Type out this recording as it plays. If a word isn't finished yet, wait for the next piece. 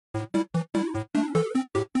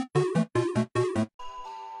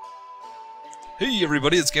Hey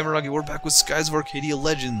everybody, it's Gameragi. We're back with Skies of Arcadia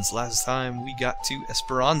Legends. Last time we got to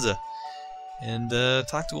Esperanza and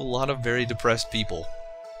talked to a lot of very depressed people.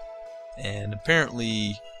 And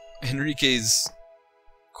apparently Enrique's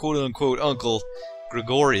quote-unquote uncle,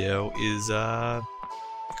 Gregorio, is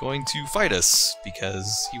going to fight us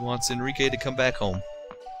because he wants Enrique to come back home.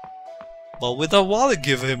 But we don't want to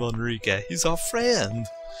give him Enrique. He's our friend.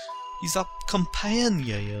 He's our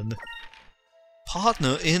companion.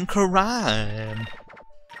 Partner in crime.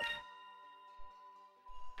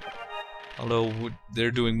 Although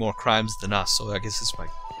they're doing more crimes than us, so I guess it's my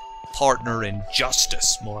partner in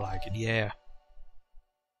justice, more like it, yeah.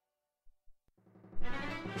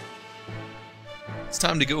 It's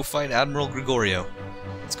time to go fight Admiral Gregorio.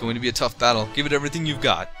 It's going to be a tough battle. Give it everything you've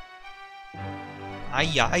got.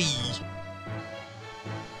 Aye aye.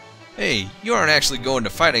 Hey, you aren't actually going to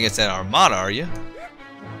fight against that armada, are you?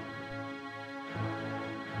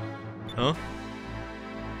 Huh?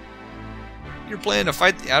 You're planning to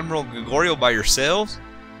fight the Admiral Gregorio by yourselves?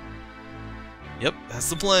 Yep, that's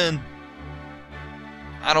the plan.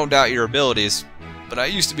 I don't doubt your abilities, but I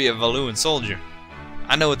used to be a Valuan soldier.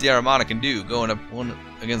 I know what the Armada can do. Going up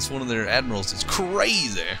against one of their admirals is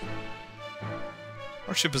crazy.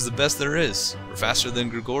 Our ship is the best there is. We're faster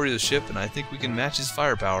than Gregorio's ship, and I think we can match his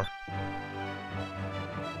firepower.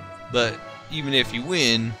 But even if you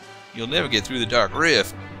win, you'll never get through the Dark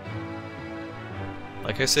Rift.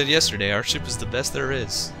 Like I said yesterday, our ship is the best there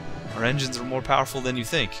is. Our engines are more powerful than you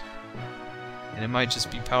think. And it might just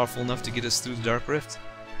be powerful enough to get us through the Dark Rift.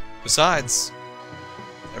 Besides,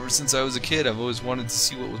 ever since I was a kid, I've always wanted to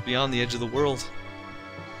see what was beyond the edge of the world.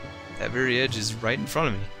 That very edge is right in front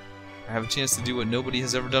of me. I have a chance to do what nobody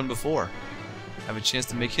has ever done before. I have a chance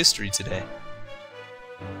to make history today.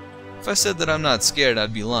 If I said that I'm not scared,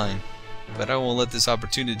 I'd be lying. But I won't let this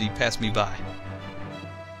opportunity pass me by.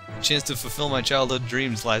 The chance to fulfill my childhood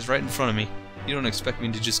dreams lies right in front of me. You don't expect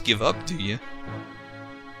me to just give up, do you?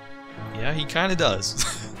 Yeah, he kinda does.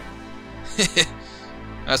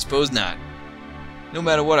 I suppose not. No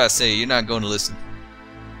matter what I say, you're not going to listen.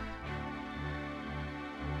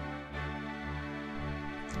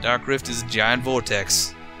 The Dark Rift is a giant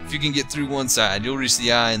vortex. If you can get through one side, you'll reach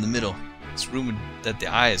the eye in the middle. It's rumored that the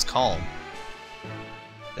eye is calm.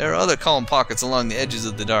 There are other calm pockets along the edges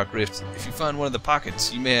of the Dark Rift. If you find one of the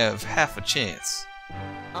pockets, you may have half a chance.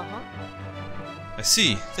 I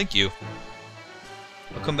see. Thank you.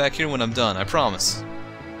 I'll come back here when I'm done, I promise.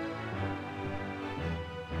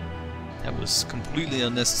 That was completely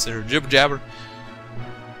unnecessary. Jibber jabber.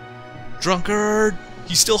 Drunkard!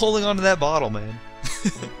 He's still holding on to that bottle, man.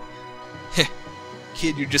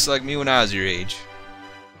 Kid, you're just like me when I was your age.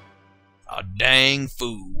 A dang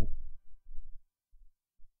fool.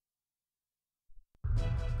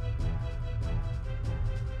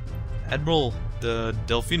 Admiral, the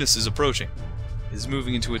Delphinus is approaching. He is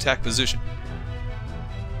moving into attack position.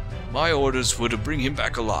 My orders were to bring him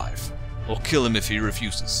back alive, or kill him if he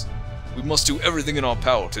refuses. We must do everything in our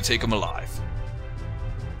power to take him alive.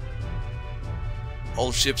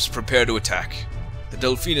 All ships prepare to attack. The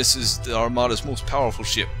Delphinus is the Armada's most powerful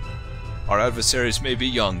ship. Our adversaries may be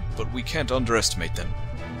young, but we can't underestimate them.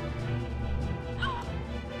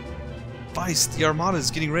 Vice, the Armada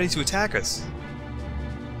is getting ready to attack us.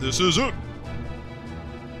 This is it!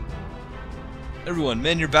 Everyone,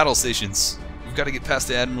 man your battle stations. We've got to get past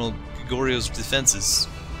the Admiral Gregorio's defenses.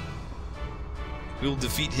 We'll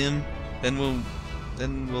defeat him, then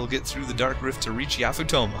we'll get through the Dark Rift to reach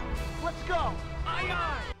Yafutoma. Let's go! Aye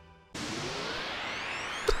aye!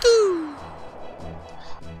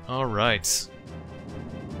 Alright.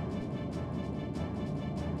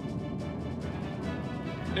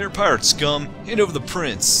 Air pirate scum, hand over the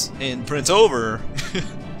prince. Hand Prince over!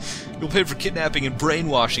 You'll pay for kidnapping and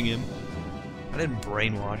brainwashing him. I didn't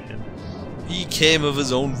brainwash him. He came of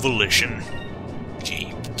his own volition.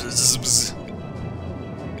 Jeez.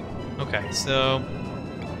 Okay, so...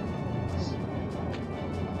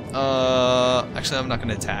 actually I'm not going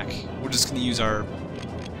to attack. We're just going to use our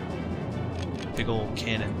big old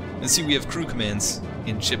cannon. And see, we have crew commands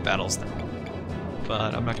in ship battles now.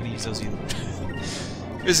 But I'm not going to use those either.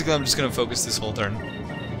 Basically, I'm just going to focus this whole turn.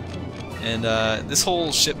 And this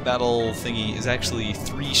whole ship battle thingy is actually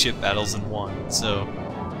 3 ship battles in one, so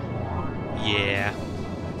yeah.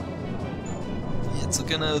 It's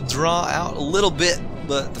gonna draw out a little bit,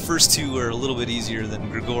 but the first 2 are a little bit easier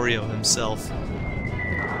than Gregorio himself.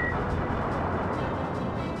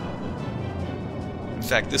 In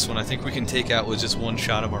fact, this one I think we can take out with just 1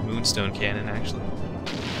 shot of our Moonstone cannon, actually.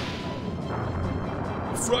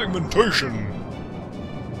 Fragmentation!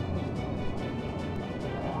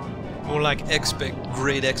 More like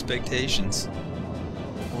great expectations.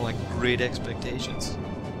 great expectations.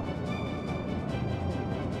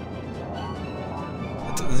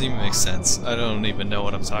 That doesn't even make sense. I don't even know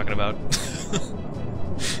what I'm talking about.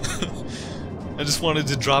 I just wanted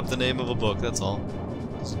to drop the name of a book, that's all.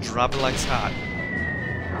 Just drop it like it's hot.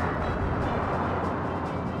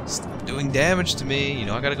 Stop doing damage to me. You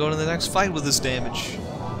know I gotta go to the next fight with this damage.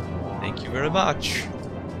 Thank you very much.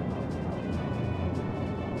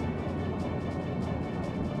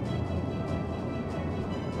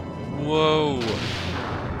 Whoa.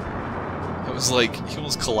 That was like, he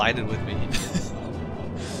almost collided with me.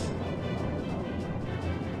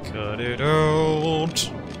 Cut it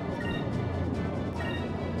out.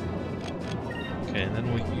 Okay, and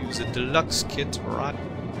then we'll use a deluxe kit right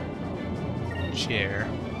chair.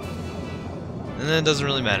 And then it doesn't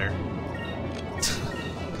really matter.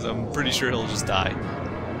 Because I'm pretty sure he'll just die.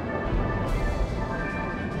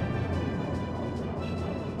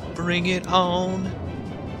 Bring it on,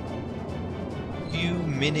 you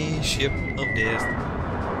mini ship of death.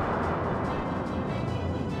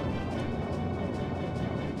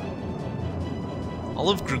 All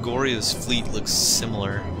of Gregorio's fleet looks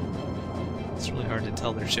similar. It's really hard to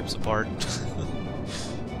tell their ships apart.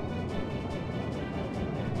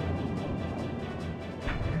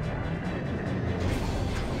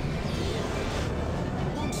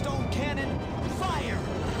 Moonstone cannon, fire!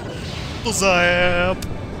 Zap!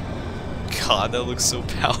 God, that looks so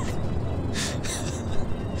powerful.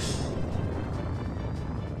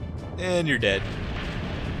 And you're dead.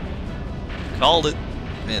 Called it.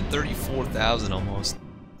 Man, 34,000 almost.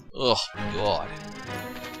 Ugh, God.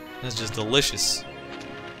 That's just delicious.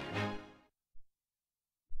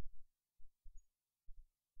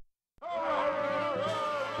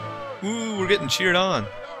 Ooh, we're getting cheered on.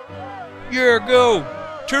 Yeah, go!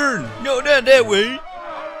 Turn! No, not that way!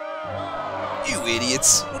 You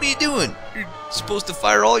idiots! What are you doing? You're supposed to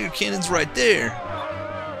fire all your cannons right there.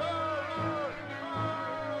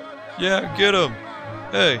 Yeah, get him!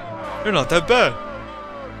 Hey, you're not that bad!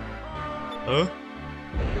 Huh?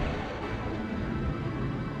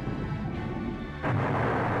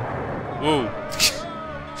 Whoa.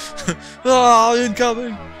 Ah,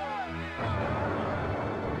 incoming!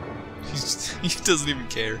 He doesn't even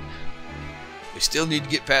care. We still need to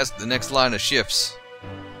get past the next line of ships.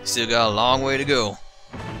 Still got a long way to go.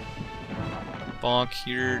 Bonk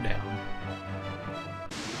here down.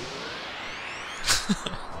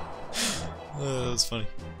 Oh, that was funny.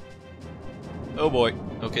 Oh boy.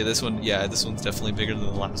 Okay, this one, yeah, this one's definitely bigger than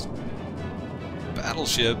the last one.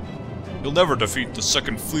 Battleship. You'll never defeat the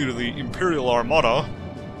second fleet of the Imperial Armada.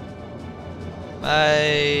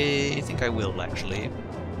 I think I will, actually.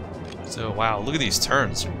 So, wow, look at these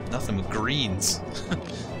turns. Nothing but greens.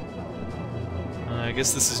 I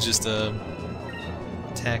guess this is just a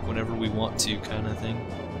attack whenever we want to kind of thing.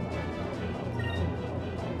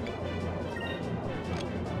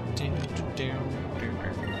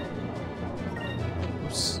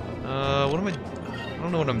 Oops. What am I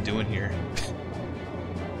don't know what I'm doing here.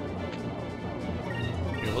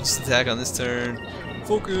 Here, we'll just attack on this turn.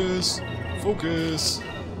 Focus! Focus!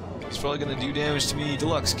 He's probably gonna do damage to me.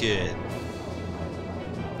 Deluxe kit.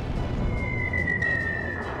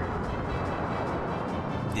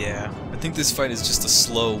 Yeah, I think this fight is just a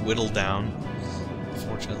slow whittle down,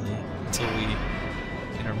 unfortunately, until we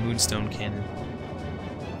get our Moonstone cannon.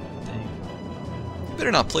 Dang.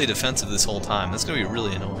 Better not play defensive this whole time. That's gonna be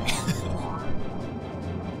really annoying.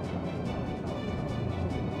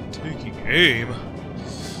 Taking aim.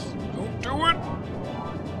 Don't do it.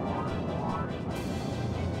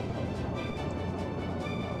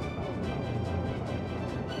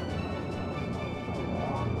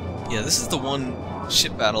 Yeah, this is the one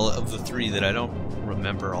ship battle of the three that I don't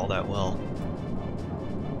remember all that well.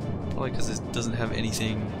 Probably because it doesn't have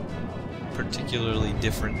anything particularly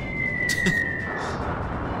different.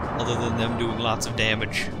 Other than them doing lots of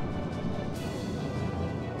damage.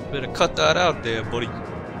 Better cut that out there, buddy.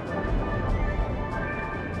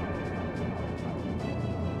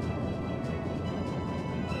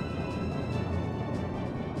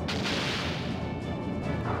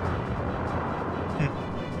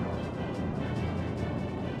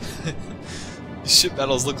 Ship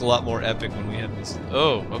battles look a lot more epic when we have this.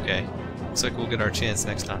 Oh, okay. Looks like we'll get our chance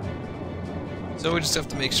next time. So we just have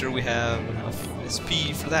to make sure we have enough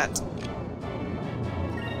SP for that.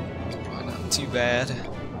 Probably not too bad.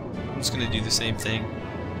 I'm just gonna do the same thing.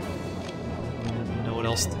 I don't know what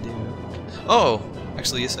else to do. Oh!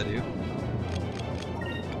 Actually, yes I do.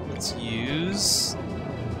 Let's use...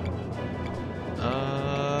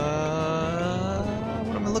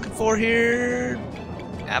 what am I looking for here?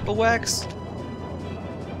 Apple wax?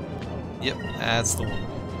 Yep, that's the one.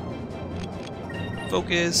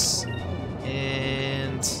 Focus.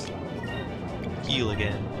 And heal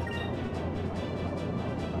again.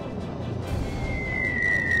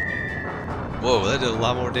 Whoa, that did a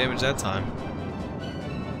lot more damage that time.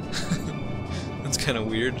 That's kind of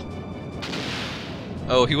weird.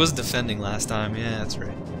 Oh, he was defending last time. Yeah, that's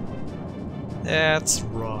right. That's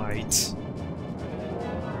right.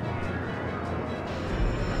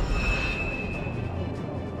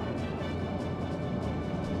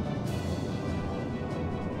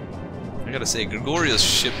 I gotta say, Gregorio's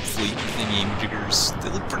ship fleet thingy-jiggers, they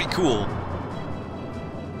look pretty cool.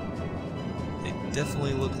 They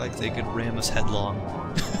definitely look like they could ram us headlong.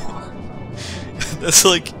 That's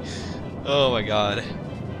like... oh my god.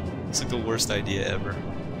 It's like the worst idea ever.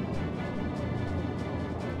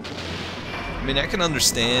 I mean, I can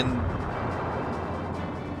understand,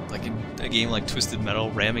 like in a game like Twisted Metal,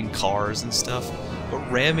 ramming cars and stuff, but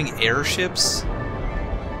ramming airships?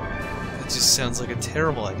 It just sounds like a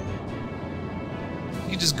terrible idea.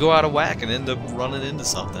 You just go out of whack and end up running into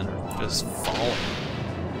something or just falling.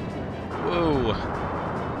 Whoa.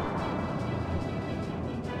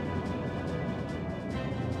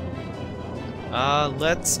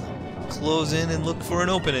 Let's close in and look for an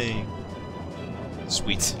opening.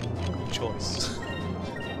 Sweet. Good choice.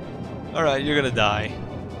 Alright, you're gonna die.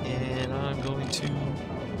 And I'm going to do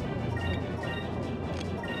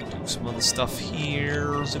some other stuff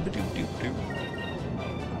here. Just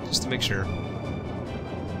to make sure.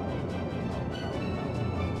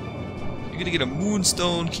 You're gonna get a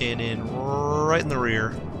moonstone cannon right in the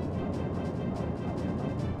rear.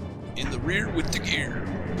 In the rear with the gear.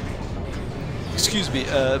 Excuse me,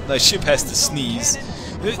 my ship has to sneeze.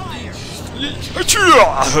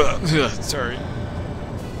 Sorry.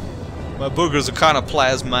 My boogers are kind of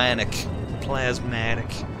plasmatic.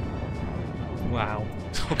 Wow.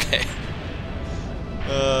 Okay.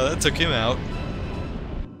 That took him out.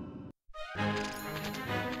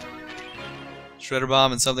 Shredder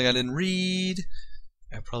bomb and something I didn't read.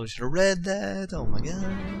 I probably should have read that. Oh my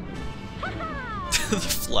god. The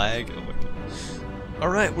flag. Oh my god.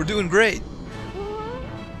 Alright, we're doing great.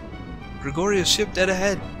 Gregorio's ship dead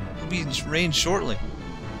ahead. He'll be in range shortly.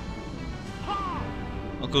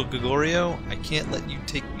 Uncle Gregorio, I can't let you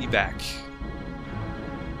take me back.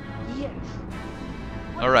 Yes.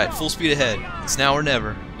 Alright, full speed ahead. It's now or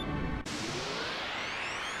never.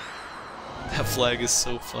 That flag is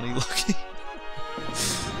so funny looking.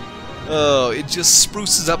 Oh, it just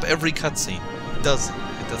spruces up every cutscene. It does it.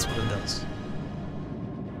 That's what it does.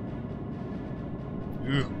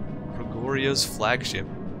 Ooh, Gregorio's flagship.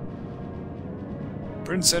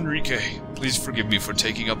 Prince Enrique, please forgive me for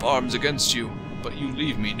taking up arms against you, but you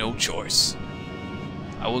leave me no choice.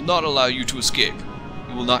 I will not allow you to escape.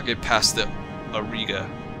 You will not get past the Arcadia.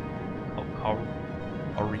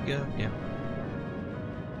 Arcadia? Yeah.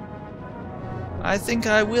 I think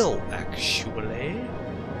I will, actually.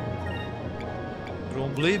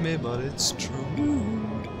 Don't believe me, but it's true.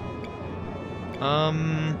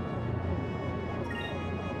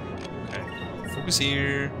 Okay. Focus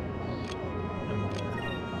here.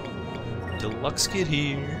 Deluxe kit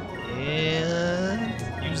here.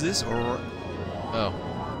 And use this or... oh.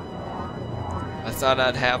 I thought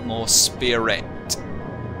I'd have more spirit.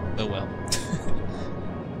 Oh well.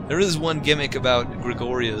 There is one gimmick about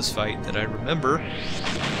Gregorio's fight that I remember.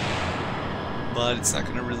 But it's not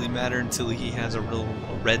going to really matter until he has a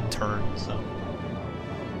red turn, so...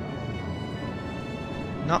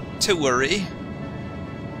 not to worry.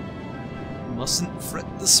 Mustn't fret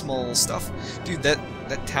the small stuff. Dude, that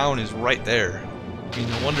town is right there. I mean,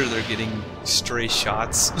 no wonder they're getting stray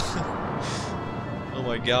shots. Oh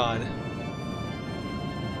my god.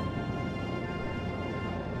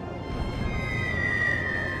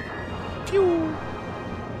 Pew!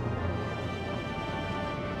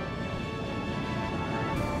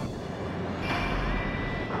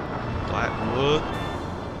 Blackwood.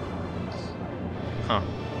 Huh.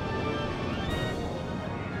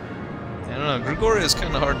 I don't know, Gregorio is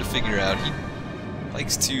kind of hard to figure out. He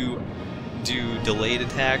likes to do delayed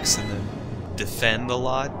attacks and then defend a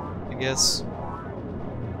lot, I guess.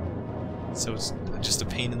 So it's just a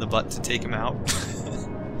pain in the butt to take him out.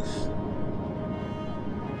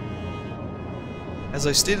 As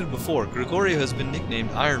I stated before, Gregorio has been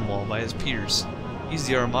nicknamed Iron Wall by his peers. He's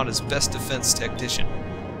the Armada's best defense tactician.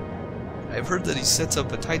 I have heard that he sets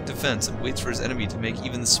up a tight defense and waits for his enemy to make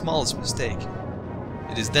even the smallest mistake.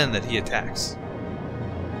 It is then that he attacks.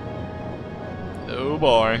 Oh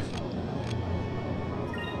boy.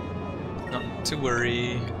 Not to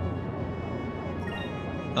worry.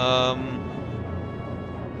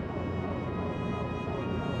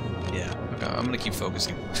 Yeah, okay, I'm gonna keep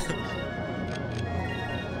focusing.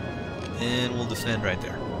 and we'll defend right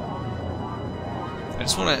there. I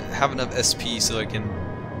just want to have enough SP so I can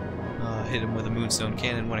hit him with a Moonstone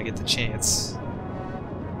Cannon when I get the chance.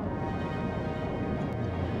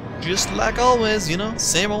 Just like always, you know,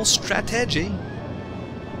 same old strategy.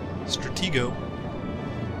 Stratego.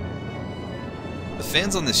 The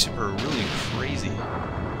fans on this ship are really crazy.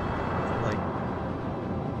 Like,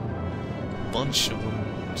 a bunch of them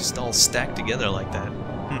just all stacked together like that.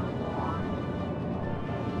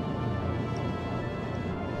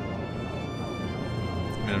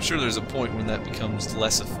 I mean, I'm sure there's a point when that becomes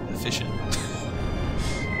less efficient.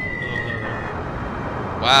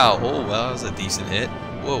 Wow, oh wow, that was a decent hit.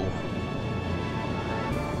 Whoa.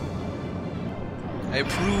 I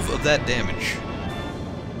approve of that damage.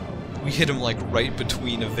 We hit him like right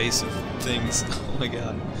between evasive things. Oh my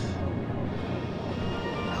god.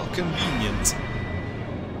 How convenient.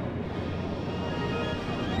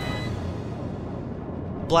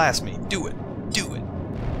 Blast me. Do it. Do it.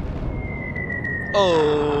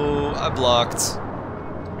 Oh, I blocked.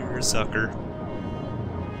 You're a sucker.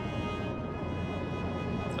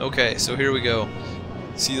 Okay, so here we go.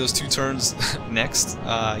 See those two turns next?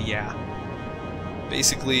 Yeah.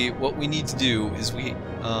 Basically, what we need to do is we,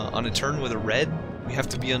 on a turn with a red, we have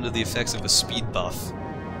to be under the effects of a speed buff.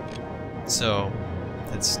 So,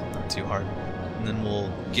 that's not too hard. And then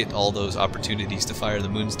we'll get all those opportunities to fire the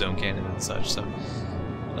Moonstone Cannon and such. So,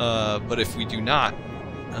 but if we do not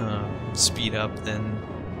speed up, then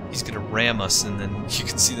he's gonna ram us, and then you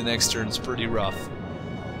can see the next turn's pretty rough.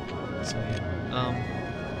 So yeah.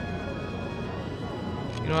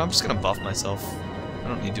 You know, I'm just gonna buff myself. I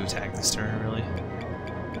don't need to attack this turn, really.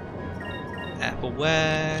 Apple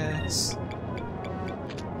Wax.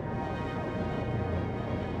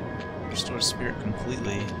 Restore spirit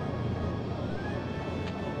completely.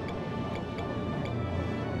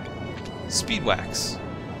 Speed Wax.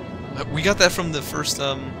 We got that from the first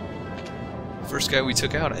guy we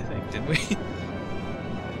took out, I think, didn't we?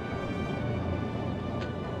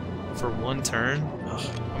 For one turn? Ugh,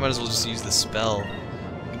 I might as well just use the spell.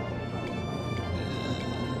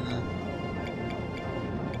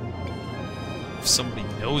 If somebody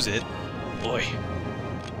knows it. Boy.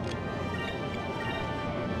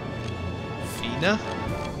 Fina?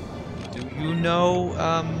 Do you know,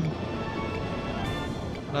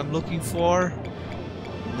 what I'm looking for?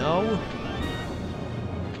 No?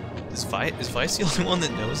 Is Vice the only one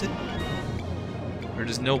that knows it? Or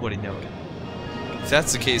does nobody know it? If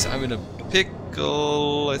that's the case, I'm in a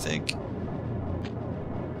pickle, I think.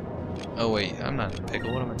 Oh wait, I'm not in a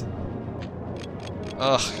pickle, what am I doing?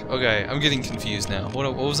 Ugh, okay, I'm getting confused now.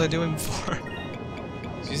 What was I doing before?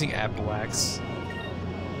 I was using Apple Wax.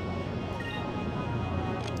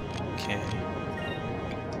 Okay.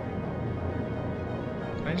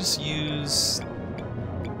 Can I just use...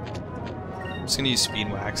 I'm just gonna use Speed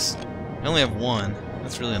Wax. I only have one.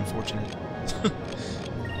 That's really unfortunate.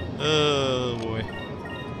 Oh boy.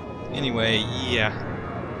 Anyway, yeah.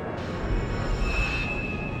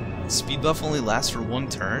 Speed buff only lasts for one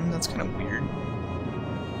turn? That's kind of weird.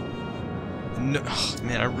 No, oh,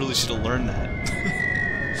 man, I really should have learned that.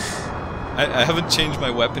 I haven't changed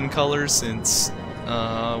my weapon color since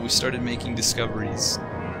we started making discoveries.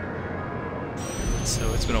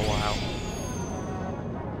 So it's been a while.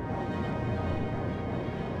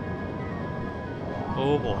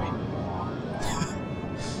 Oh boy.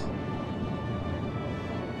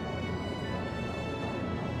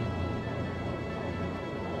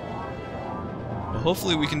 Well,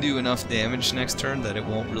 hopefully we can do enough damage next turn that it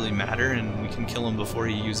won't really matter and we can kill him before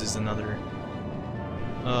he uses another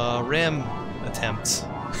ram attempt.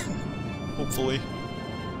 Hopefully.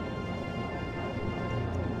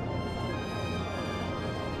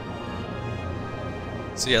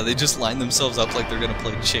 So yeah, they just line themselves up like they're gonna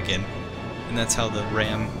play chicken. And that's how the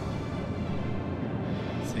ram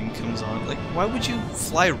thing comes on. Like, why would you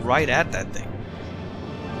fly right at that thing?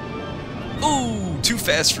 Ooh, too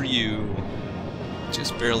fast for you.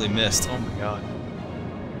 Just barely missed. Oh my god.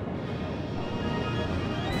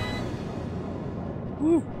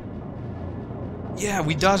 Woo. Yeah,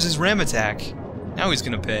 we dodged his ram attack. Now he's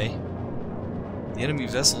gonna pay. The enemy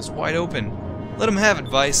vessel's wide open. Let him have it,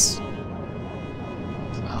 Vice.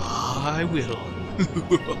 I will.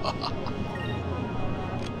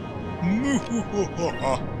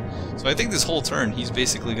 So I think this whole turn he's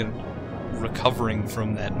basically recovering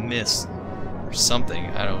from that miss or something.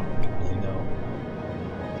 I don't really know.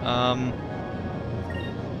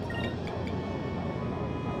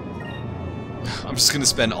 I'm just gonna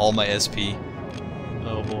spend all my SP.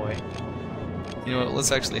 Oh boy. You know what?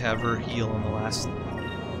 Let's actually have her heal on the last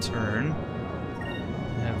turn.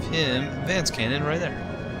 Have him advance cannon right there.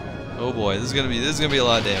 Oh boy, this is gonna be a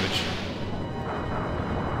lot of damage.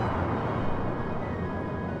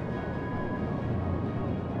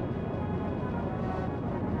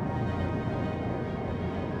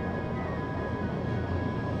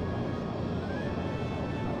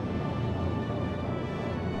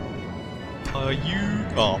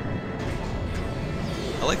 Oh.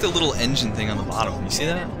 I like the little engine thing on the bottom. You see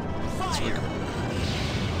that? That's really cool.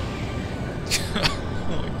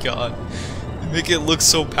 Oh my god. They make it look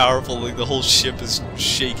so powerful, like the whole ship is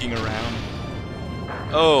shaking around.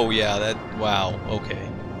 Oh yeah, that... wow, okay.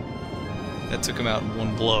 That took him out in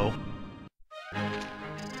one blow. I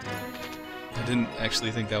didn't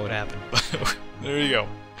actually think that would happen, but there you go.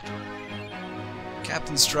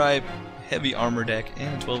 Captain Stripe, heavy armor deck,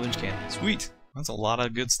 and a 12-inch cannon. Sweet! That's a lot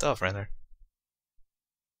of good stuff right there.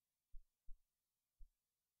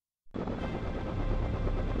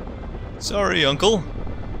 Sorry, Uncle.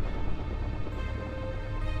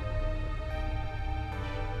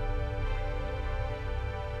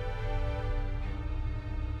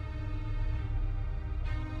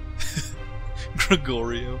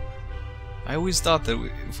 Gregorio. I always thought that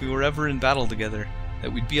if we were ever in battle together,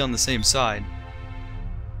 that we'd be on the same side.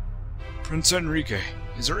 Prince Enrique,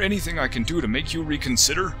 is there anything I can do to make you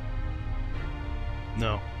reconsider?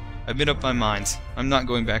 No. I've made up my mind. I'm not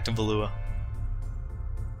going back to Valua.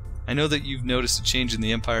 I know that you've noticed a change in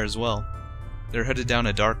the Empire as well. They're headed down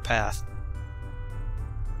a dark path.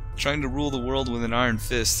 Trying to rule the world with an iron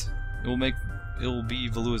fist, it will be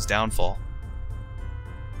Valua's downfall.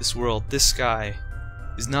 This world, this sky,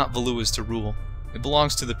 is not Valua's to rule. It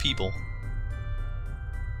belongs to the people.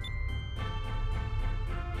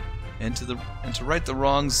 And to right the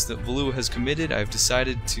wrongs that Valua has committed, I have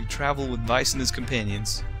decided to travel with Vice and his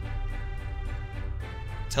companions.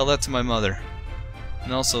 Tell that to my mother,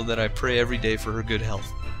 and also that I pray every day for her good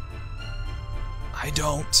health. I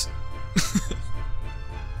don't.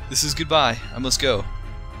 This is goodbye. I must go.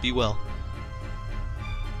 Be well.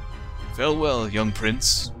 Farewell, young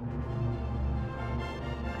prince.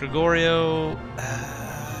 Gregorio,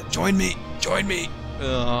 join me. Join me.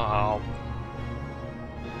 Oh.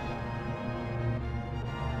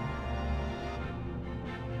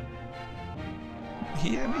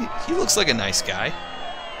 I mean, he looks like a nice guy.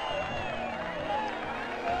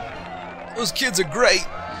 Those kids are great.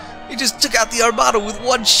 They just took out the Armada with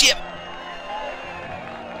one ship.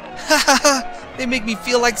 Ha ha ha! They make me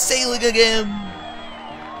feel like sailing again.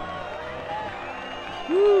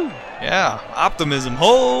 Woo! Yeah, optimism.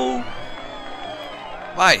 Ho!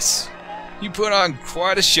 Vice, you put on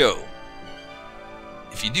quite a show.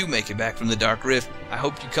 If you do make it back from the Dark Rift, I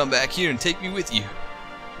hope you come back here and take me with you.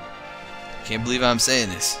 Can't believe I'm saying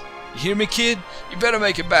this. You hear me, kid? You better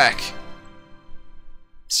make it back.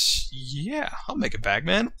 Yeah, I'll make it back,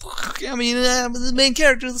 man. I mean, I'm the main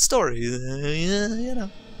character of the story. You know.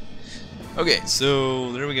 Okay,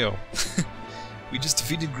 so there we go. We just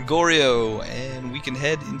defeated Gregorio, and we can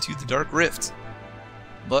head into the Dark Rift.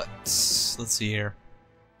 But let's see here.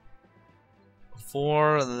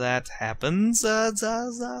 Before that happens, I'm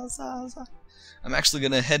actually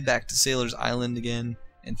gonna head back to Sailor's Island again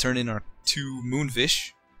and turn in our 2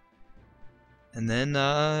 moonfish, and then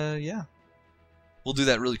yeah, we'll do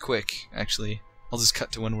that really quick. Actually, I'll just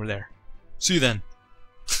cut to when we're there. See you then.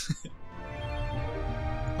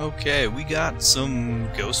 Okay, we got some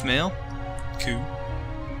ghost mail, cool,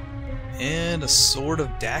 and a sword of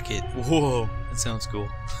Dacket. Whoa, that sounds cool.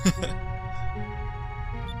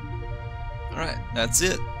 Alright, that's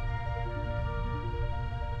it.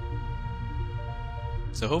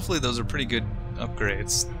 So hopefully those are pretty good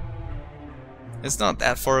upgrades. It's not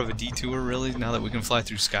that far of a detour, really, now that we can fly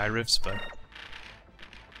through sky rifts, but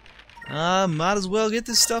might as well get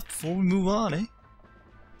this stuff before we move on, eh?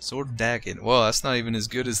 Sword of Dacket. Well, that's not even as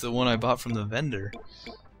good as the one I bought from the vendor.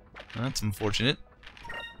 That's unfortunate.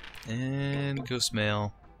 And ghost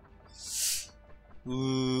mail.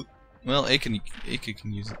 Ooh. Well, Aka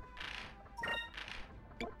can use it.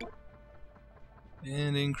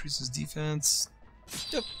 And it increases defense.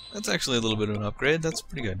 Yep, that's actually a little bit of an upgrade. That's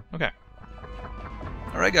pretty good. Okay.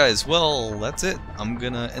 Alright guys, well, that's it. I'm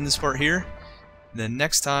gonna end this part here. Then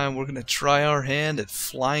next time, we're gonna try our hand at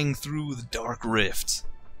flying through the Dark Rift.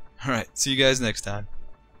 Alright, see you guys next time.